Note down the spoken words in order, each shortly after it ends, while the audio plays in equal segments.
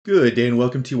Good day and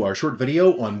welcome to our short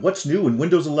video on what's new in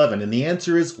Windows 11, and the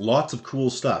answer is lots of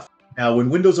cool stuff. Now, when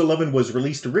Windows 11 was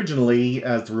released originally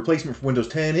as the replacement for Windows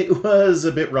 10, it was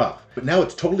a bit rough. But now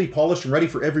it's totally polished and ready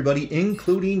for everybody,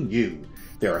 including you.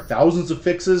 There are thousands of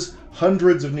fixes,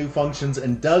 hundreds of new functions,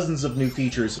 and dozens of new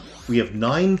features. We have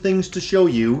 9 things to show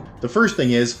you. The first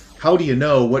thing is, how do you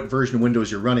know what version of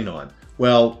Windows you're running on?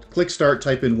 Well, click Start,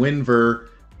 type in WinVer,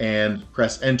 and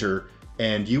press Enter,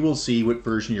 and you will see what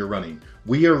version you're running.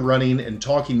 We are running and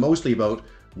talking mostly about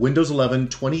Windows 11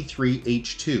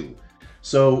 23H2.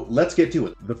 So let's get to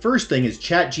it. The first thing is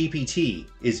ChatGPT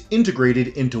is integrated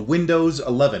into Windows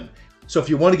 11. So if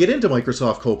you want to get into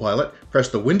Microsoft Copilot, press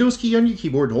the Windows key on your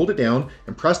keyboard and hold it down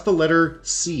and press the letter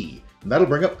C. And that'll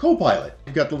bring up Copilot.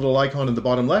 You've got the little icon in the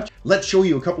bottom left. Let's show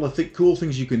you a couple of cool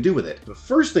things you can do with it. The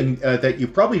first thing that you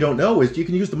probably don't know is you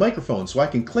can use the microphone. So I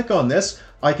can click on this,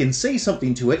 I can say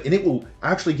something to it, and it will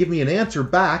actually give me an answer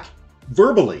back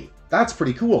verbally. That's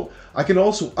pretty cool. I can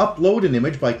also upload an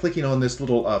image by clicking on this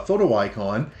little photo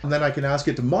icon, and then I can ask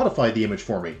it to modify the image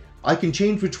for me. I can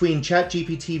change between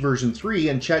ChatGPT version 3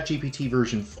 and ChatGPT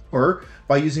version 4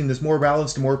 by using this more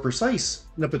balanced and more precise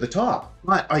up at the top.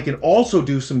 But I can also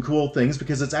do some cool things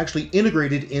because it's actually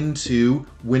integrated into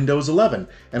Windows 11.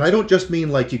 And I don't just mean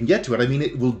like you can get to it, I mean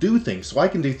it will do things. So I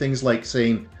can do things like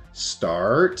saying,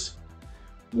 start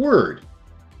Word.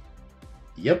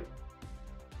 Yep.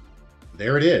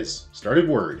 There it is, started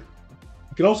Word.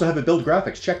 You can also have it build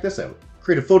graphics. Check this out.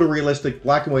 Create a photorealistic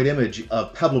black and white image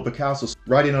of Pablo Picasso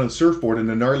riding on a surfboard in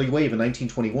a gnarly wave in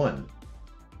 1921.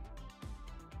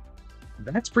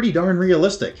 That's pretty darn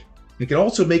realistic. It can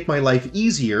also make my life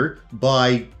easier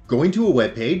by going to a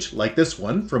web page like this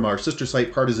one from our sister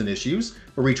site Partisan Issues,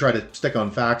 where we try to stick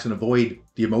on facts and avoid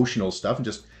the emotional stuff and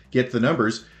just get to the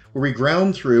numbers, where we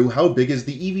ground through how big is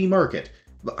the EV market.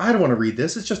 But I don't want to read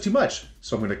this, it's just too much.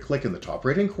 So I'm going to click in the top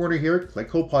right hand corner here, click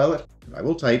Copilot, and I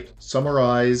will type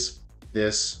summarize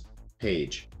this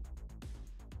page.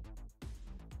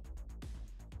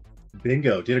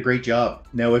 Bingo, did a great job.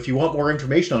 Now if you want more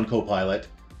information on Copilot,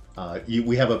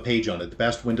 we have a page on it, the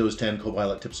best Windows 10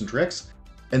 Copilot tips and tricks.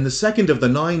 And the second of the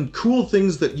 9 cool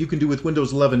things that you can do with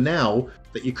Windows 11 now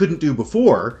that you couldn't do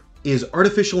before is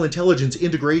artificial intelligence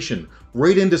integration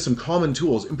right into some common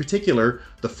tools, in particular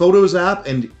the Photos app,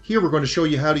 and here we're going to show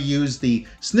you how to use the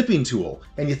Snipping Tool.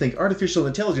 And you think artificial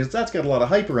intelligence, that's got a lot of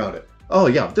hype around it. Oh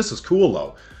yeah, this is cool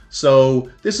though. So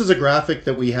this is a graphic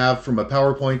that we have from a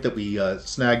PowerPoint that we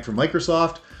snagged from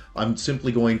Microsoft. I'm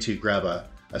simply going to grab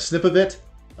a snip of it,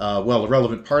 well, a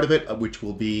relevant part of it, which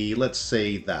will be, let's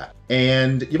say that.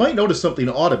 And you might notice something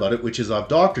odd about it, which is I've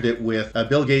doctored it with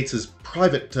Bill Gates's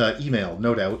private email,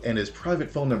 no doubt, and his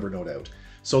private phone number, no doubt.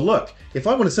 So look, if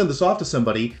I want to send this off to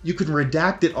somebody, you can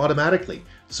redact it automatically.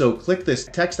 So click this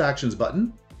Text Actions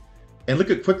button and look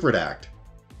at Quick Redact.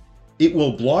 It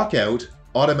will block out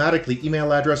automatically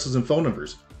email addresses and phone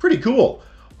numbers. Pretty cool.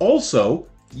 Also,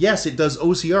 yes, it does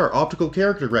OCR, optical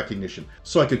character recognition.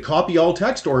 So I could copy all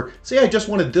text, or say I just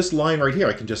wanted this line right here.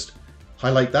 I can just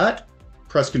highlight that,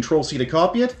 press Control-C to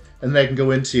copy it, and then I can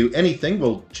go into anything.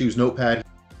 We'll choose Notepad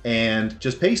and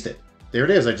just paste it. There it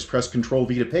is. I just press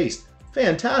Control-V to paste.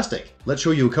 Fantastic. Let's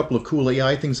show you a couple of cool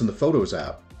AI things in the Photos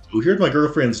app. So here's my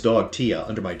girlfriend's dog, Tia,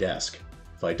 under my desk.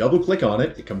 If I double click on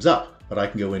it, it comes up, but I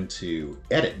can go into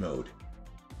edit mode.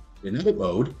 In edit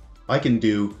mode, I can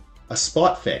do a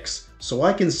spot fix. So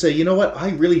I can say, you know what, I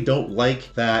really don't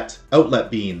like that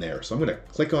outlet being there. So I'm going to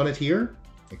click on it here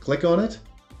and click on it,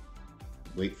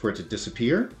 wait for it to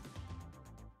disappear,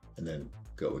 and then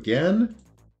go again.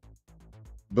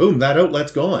 Boom, that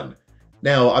outlet's gone.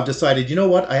 Now I've decided, you know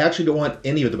what, I actually don't want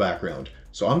any of the background.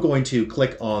 So I'm going to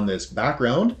click on this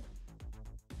background,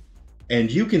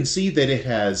 and you can see that it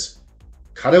has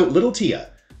cut out little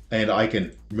Tia. And I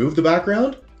can move the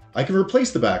background. I can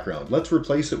replace the background. Let's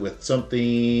replace it with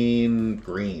something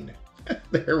green.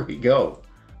 There we go.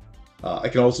 I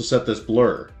can also set this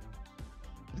blur.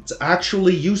 It's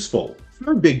actually useful.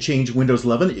 Another big change in Windows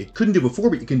 11 that you couldn't do before,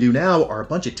 but you can do now, are a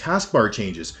bunch of taskbar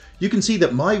changes. You can see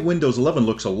that my Windows 11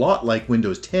 looks a lot like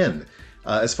Windows 10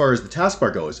 as far as the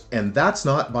taskbar goes, and that's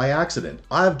not by accident.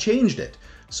 I've changed it.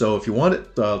 So if you want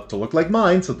it to look like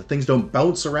mine, so that things don't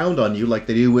bounce around on you like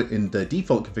they do in the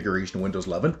default configuration of Windows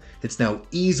 11, it's now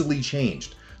easily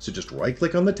changed. So just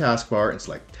right-click on the taskbar and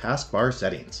select Taskbar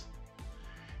Settings.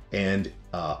 And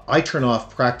I turn off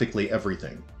practically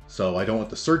everything. So I don't want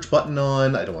the search button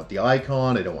on, I don't want the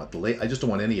icon, I don't want I just don't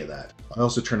want any of that. I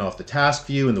also turn off the task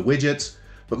view and the widgets.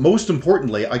 But most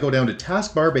importantly, I go down to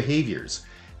Taskbar Behaviors.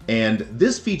 And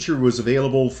this feature was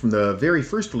available from the very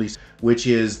first release, which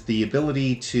is the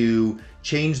ability to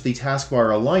change the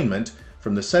taskbar alignment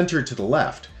from the center to the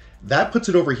left. That puts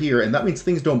it over here, and that means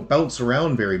things don't bounce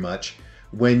around very much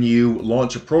when you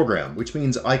launch a program, which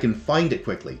means I can find it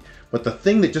quickly. But the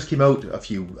thing that just came out a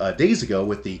few days ago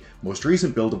with the most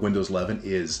recent build of Windows 11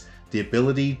 is the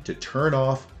ability to turn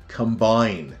off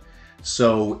Combine.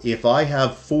 So if I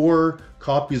have 4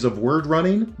 copies of Word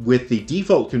running, with the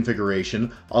default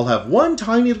configuration, I'll have one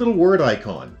tiny little Word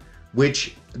icon,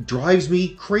 which drives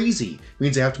me crazy. It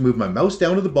means I have to move my mouse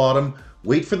down to the bottom,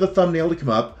 wait for the thumbnail to come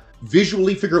up,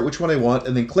 visually figure out which one I want,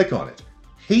 and then click on it.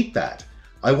 Hate that.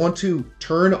 I want to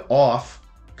turn off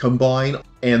Combine,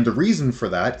 and the reason for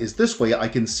that is this way I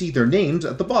can see their names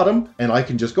at the bottom, and I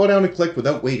can just go down and click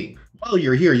without waiting. While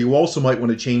you're here, you also might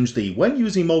want to change the when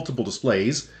using multiple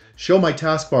displays, show my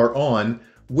taskbar on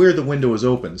where the window is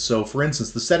open. So for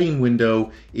instance, the setting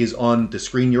window is on the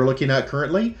screen you're looking at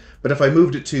currently, but if I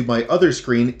moved it to my other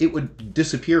screen, it would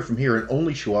disappear from here and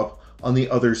only show up on the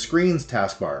other screen's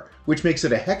taskbar, which makes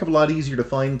it a heck of a lot easier to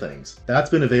find things. That's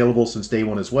been available since day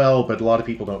one as well, but a lot of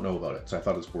people don't know about it, so I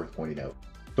thought it was worth pointing out.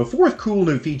 The fourth cool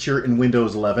new feature in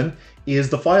Windows 11 is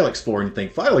the File Explorer. And you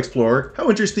think, File Explorer? How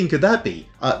interesting could that be?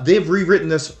 They've rewritten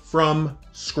this from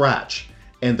scratch.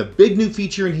 And the big new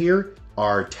feature in here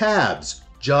are tabs,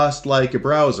 just like a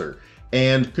browser,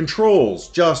 and controls,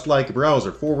 just like a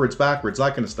browser, forwards, backwards,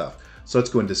 that kind of stuff. So let's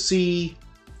go into C,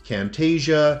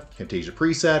 Camtasia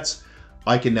presets.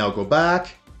 I can now go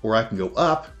back, or I can go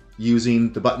up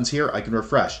using the buttons here. I can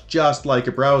refresh, just like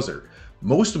a browser.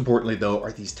 Most importantly though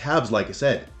are these tabs, like I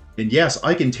said. And yes,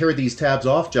 I can tear these tabs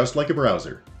off just like a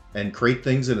browser and create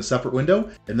things in a separate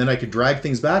window, and then I can drag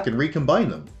things back and recombine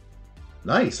them.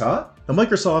 Nice, huh? Now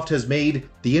Microsoft has made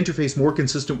the interface more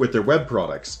consistent with their web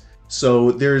products.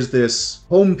 So there's this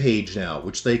home page now,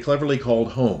 which they cleverly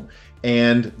called Home.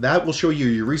 And that will show you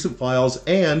your recent files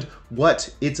and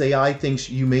what its AI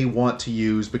thinks you may want to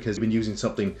use because you've been using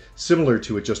something similar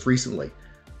to it just recently.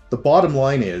 The bottom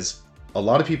line is, a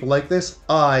lot of people like this,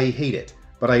 I hate it,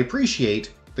 but I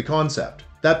appreciate the concept.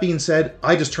 That being said,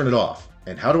 I just turn it off.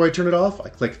 And how do I turn it off? I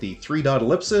click the 3-dot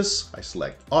ellipsis, I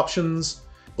select Options,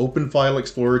 open File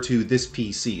Explorer to this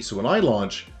PC. So when I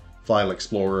launch File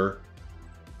Explorer,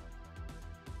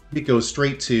 it goes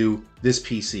straight to this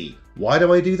PC. Why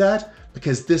do I do that?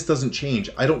 Because this doesn't change.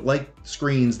 I don't like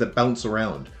screens that bounce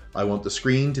around. I want the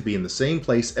screen to be in the same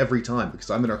place every time because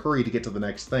I'm in a hurry to get to the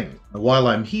next thing. And while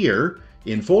I'm here,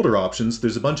 in folder options,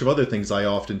 there's a bunch of other things I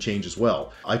often change as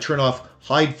well. I turn off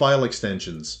hide file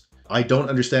extensions. I don't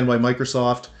understand why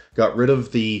Microsoft got rid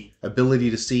of the ability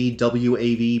to see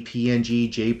WAV, PNG,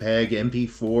 JPEG,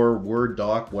 MP4, Word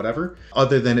doc, whatever,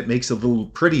 other than it makes it a little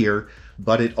prettier,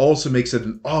 but it also makes it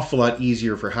an awful lot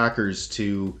easier for hackers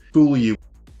to fool you.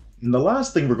 And the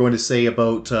last thing we're going to say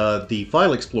about the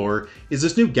File Explorer is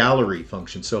this new gallery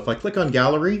function. So if I click on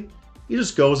gallery, it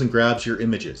just goes and grabs your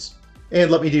images. And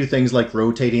let me do things like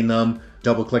rotating them,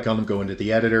 double click on them, go into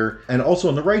the editor. And also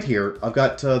on the right here, I've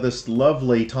got this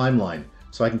lovely timeline.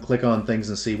 So I can click on things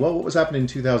and see, well, what was happening in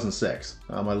 2006?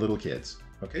 My little kids.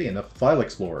 Okay, enough File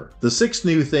Explorer. The sixth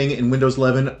new thing in Windows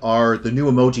 11 are the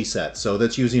new emoji set. So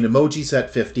that's using emoji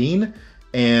set 15.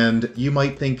 And you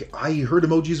might think, I heard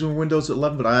emojis in Windows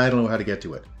 11, but I don't know how to get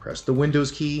to it. Press the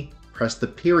Windows key, press the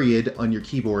period on your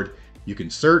keyboard. You can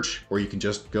search, or you can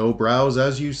just go browse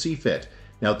as you see fit.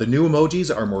 Now the new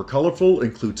emojis are more colorful,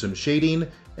 include some shading,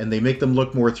 and they make them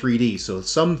look more 3D. So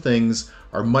some things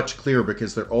are much clearer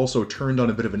because they're also turned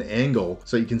on a bit of an angle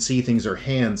so you can see things are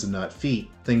hands and not feet,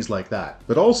 things like that.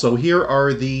 But also here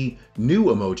are the new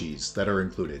emojis that are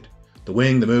included. The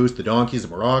wing, the moose, the donkeys, the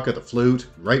maraca, the flute,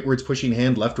 rightwards pushing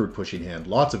hand, leftward pushing hand,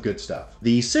 lots of good stuff.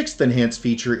 The sixth enhanced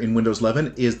feature in Windows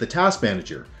 11 is the Task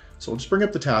Manager. So I'll just bring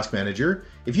up the Task Manager.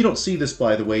 If you don't see this,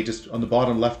 by the way, just on the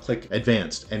bottom left, click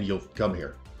Advanced, and you'll come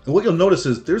here. And what you'll notice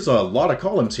is there's a lot of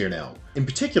columns here now. In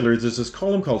particular, there's this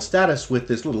column called Status with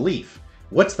this little leaf.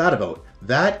 What's that about?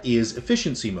 That is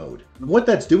efficiency mode. What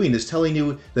that's doing is telling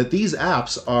you that these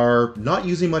apps are not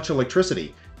using much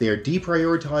electricity. They are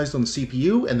deprioritized on the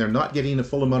CPU and they're not getting a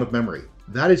full amount of memory.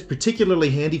 That is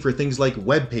particularly handy for things like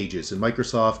web pages in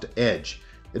Microsoft Edge.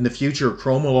 In the future,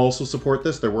 Chrome will also support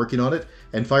this, they're working on it,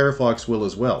 and Firefox will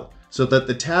as well. So that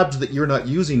the tabs that you're not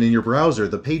using in your browser,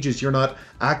 the pages you're not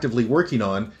actively working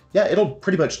on, yeah, it'll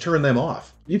pretty much turn them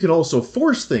off. You can also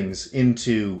force things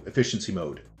into efficiency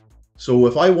mode. So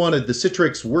if I wanted the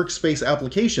Citrix workspace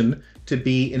application to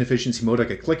be in efficiency mode, I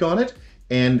could click on it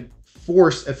and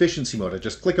force efficiency mode. I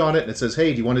just click on it and it says,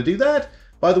 hey, do you want to do that?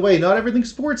 By the way, not everything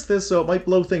supports this, so it might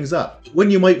blow things up. When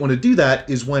you might want to do that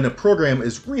is when a program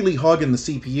is really hogging the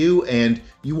CPU and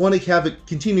you want to have it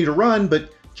continue to run,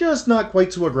 but just not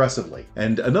quite so aggressively.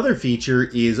 And another feature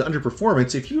is under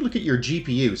performance, if you look at your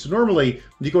GPU, so normally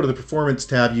when you go to the performance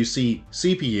tab, you see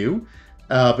CPU,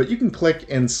 but you can click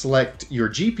and select your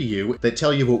GPU that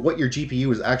tell you about what your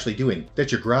GPU is actually doing.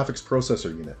 That's your graphics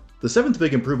processor unit. The seventh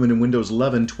big improvement in Windows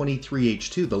 11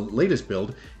 23H2, the latest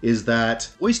build, is that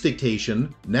voice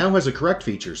dictation now has a correct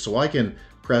feature. So I can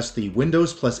press the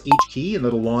Windows plus H key and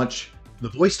it'll launch the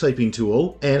voice typing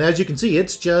tool. And as you can see,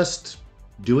 it's just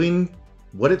doing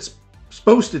what it's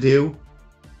supposed to do.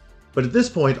 But at this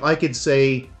point, I could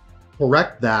say,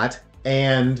 correct that,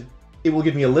 and it will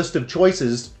give me a list of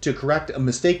choices to correct a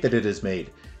mistake that it has made.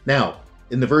 Now,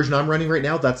 in the version I'm running right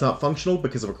now, that's not functional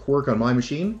because of a quirk on my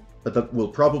machine, but that will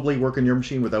probably work on your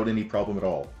machine without any problem at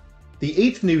all. The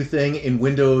eighth new thing in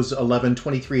Windows 11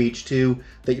 23H2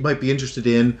 that you might be interested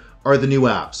in are the new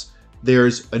apps.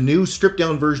 There's a new stripped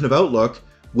down version of Outlook,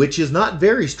 which is not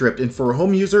very stripped, and for a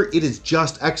home user, it is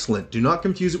just excellent. Do not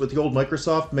confuse it with the old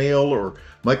Microsoft Mail or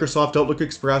Microsoft Outlook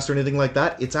Express or anything like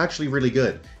that. It's actually really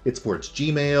good. It supports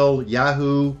Gmail,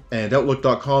 Yahoo, and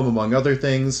Outlook.com, among other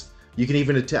things. You can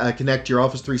even connect your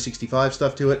Office 365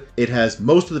 stuff to it. It has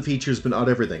most of the features, but not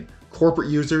everything. Corporate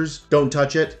users, don't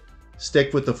touch it.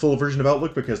 Stick with the full version of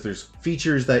Outlook because there's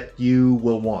features that you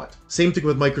will want. Same thing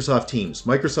with Microsoft Teams.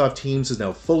 Microsoft Teams has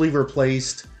now fully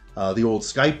replaced the old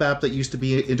Skype app that used to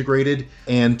be integrated,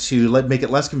 and to make it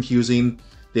less confusing,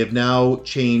 they've now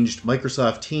changed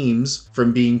Microsoft Teams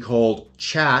from being called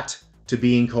Chat to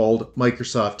being called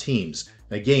Microsoft Teams.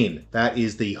 Again, that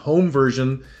is the home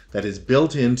version that is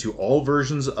built into all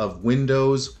versions of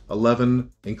Windows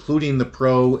 11, including the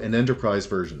Pro and Enterprise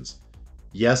versions.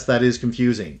 Yes, that is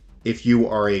confusing. If you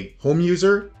are a home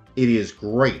user, it is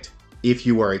great. If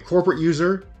you are a corporate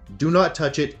user, do not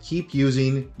touch it. Keep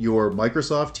using your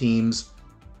Microsoft Teams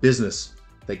business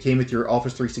that came with your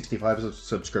Office 365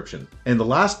 subscription. And the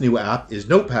last new app is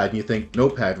Notepad, and you think,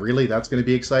 Notepad, really? That's going to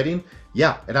be exciting?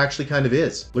 Yeah, it actually kind of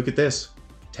is. Look at this.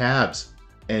 Tabs.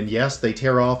 And yes, they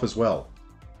tear off as well.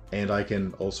 And I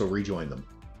can also rejoin them.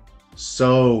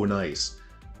 So nice.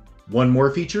 One more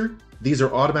feature. These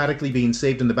are automatically being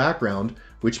saved in the background,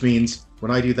 which means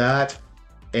when I do that,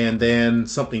 and then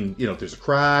something, there's a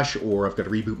crash, or I've got to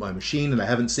reboot my machine and I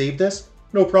haven't saved this,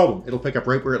 no problem. It'll pick up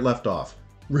right where it left off.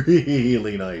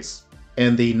 Really nice.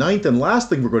 And the ninth and last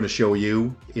thing we're going to show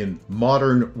you in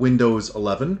modern Windows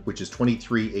 11, which is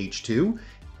 23H2,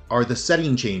 are the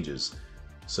setting changes.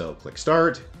 So click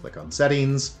Start, click on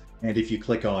Settings, and if you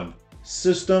click on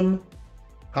System,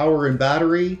 Power and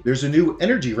Battery, there's a new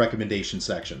energy recommendation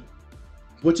section.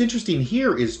 What's interesting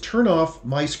here is turn off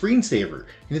my screensaver.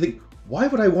 And you think, why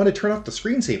would I want to turn off the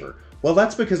screensaver? Well,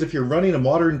 that's because if you're running a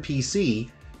modern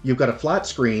PC, you've got a flat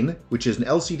screen, which is an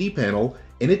LCD panel,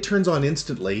 and it turns on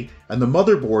instantly, and the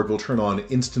motherboard will turn on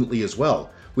instantly as well,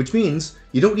 which means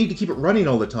you don't need to keep it running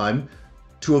all the time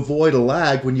to avoid a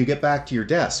lag when you get back to your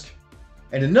desk.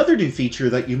 And another new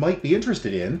feature that you might be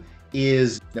interested in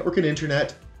is Network and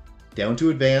Internet, down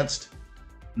to Advanced,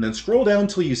 and then scroll down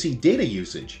till you see data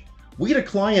usage. We had a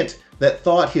client that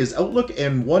thought his Outlook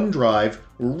and OneDrive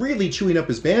were really chewing up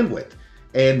his bandwidth,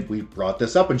 and we brought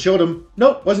this up and showed him,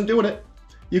 nope, wasn't doing it.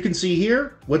 You can see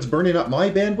here, what's burning up my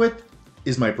bandwidth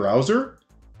is my browser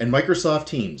and Microsoft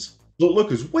Teams.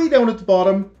 Outlook is way down at the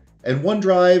bottom, and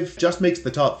OneDrive just makes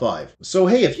the top 5. So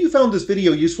hey, if you found this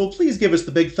video useful, please give us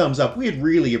the big thumbs up. We'd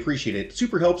really appreciate it. It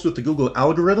super helps with the Google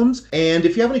algorithms. And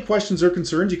if you have any questions or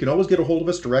concerns, you can always get a hold of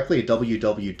us directly at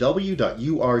www.urtech.ca,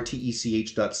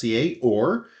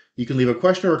 or you can leave a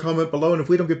question or a comment below, and if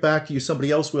we don't get back to you,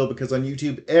 somebody else will, because on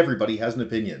YouTube, everybody has an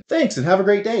opinion. Thanks, and have a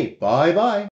great day. Bye-bye.